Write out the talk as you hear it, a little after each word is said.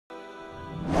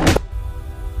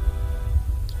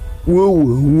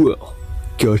Well.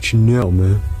 Got you now,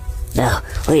 man. No,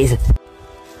 please.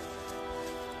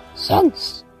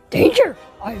 Sense danger,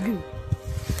 I do.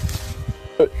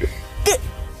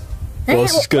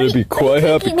 Boss is gonna be quite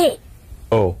happy. Me?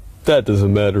 Oh, that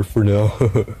doesn't matter for now.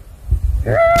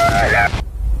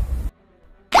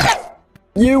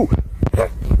 You!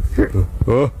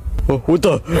 What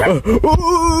the?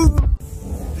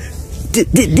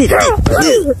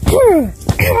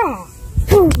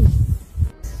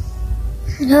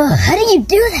 How do you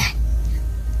do that?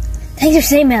 Thanks for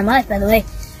saving my life, by the way.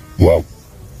 Whoa.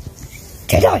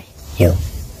 Jedi, you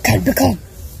can become.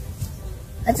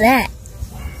 What's that?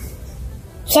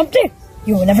 Something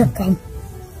you will never become.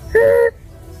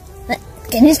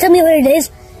 Can you just tell me what it is?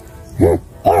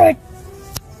 Alright.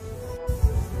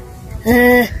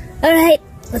 Alright.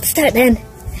 Let's start then.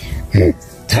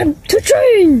 Time to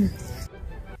train!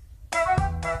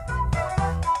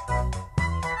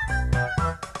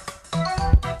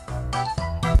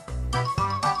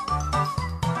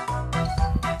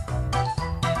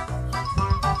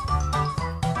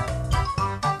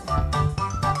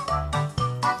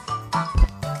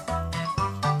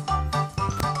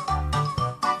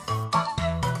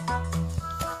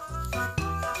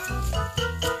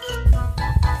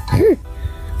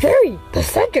 Very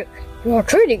pathetic. You are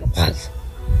training us.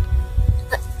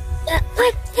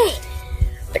 What? Hey.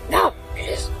 But now it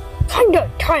is kinda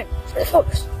time for the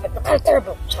focus. I've become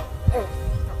terrible, so.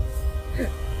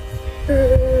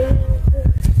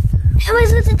 How am I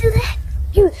supposed to do that?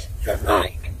 Use your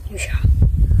mind, you shall.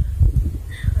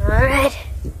 Alright.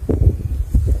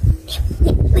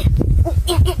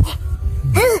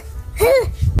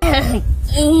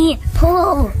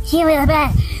 Pull. Heal me the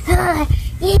back.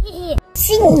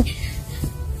 Sing.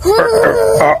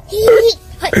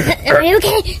 Are you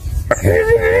okay?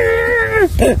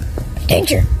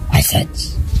 Danger, I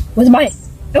sense. With my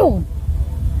own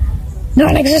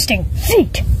non-existing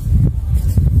feet.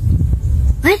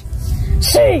 What?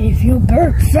 Save your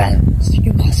bird friends,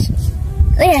 you must.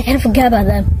 Oh yeah, I kind of forgot about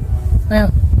them.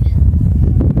 Well.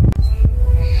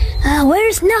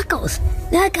 Where's Knuckles?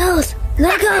 Knuckles!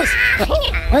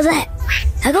 What's that?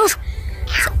 Knuckles?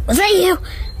 Was that you?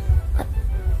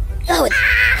 Oh,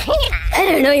 I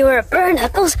didn't know you were a bird,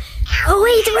 Knuckles. Oh,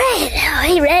 wait, Red. Oh,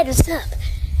 hey, Red, what's up?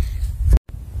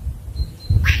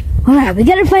 Alright, we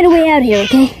gotta find a way out here,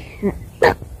 okay?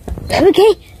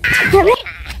 Okay? Yeah, Red?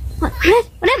 What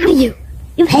happened to you?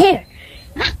 You have hair.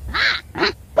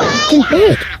 It's too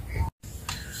big.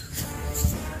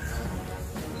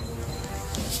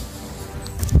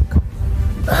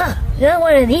 Not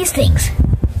one of these things.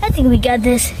 I think we got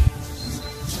this.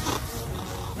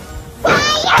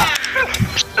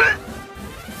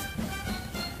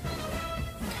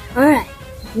 Alright,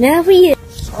 now for you.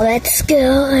 Let's go,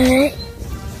 alright.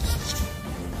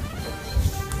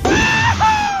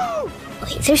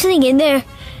 Okay, is there something in there?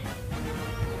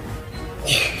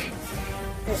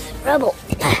 There's rubble.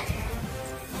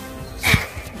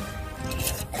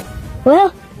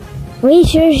 Well, we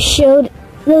sure showed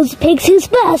those pigs who's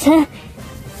boss, huh?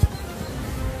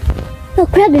 Oh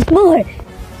crap, there's more!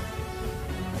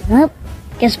 Well,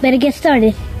 guess better get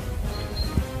started.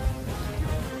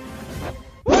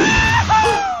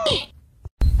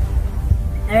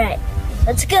 Alright,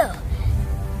 let's go.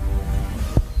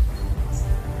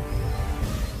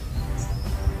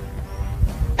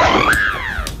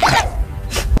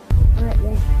 Alright,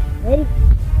 ready?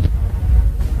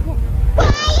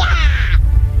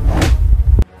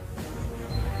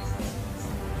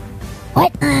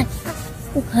 What?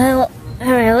 Well,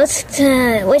 alright, let's,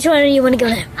 which one do you want to go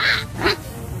now?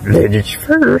 Ladies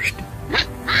first.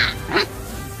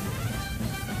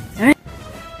 Alright.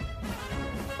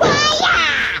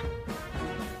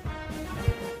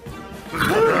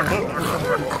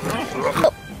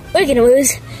 Oh, we're gonna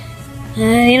lose.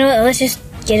 You know what, let's just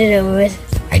get it over with.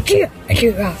 I cheer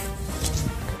off.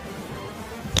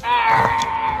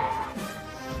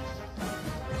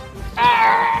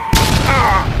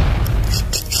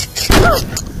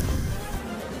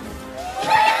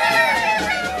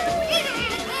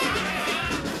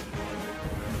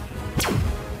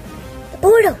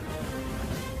 Portal!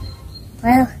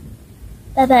 Well,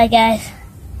 bye-bye, guys.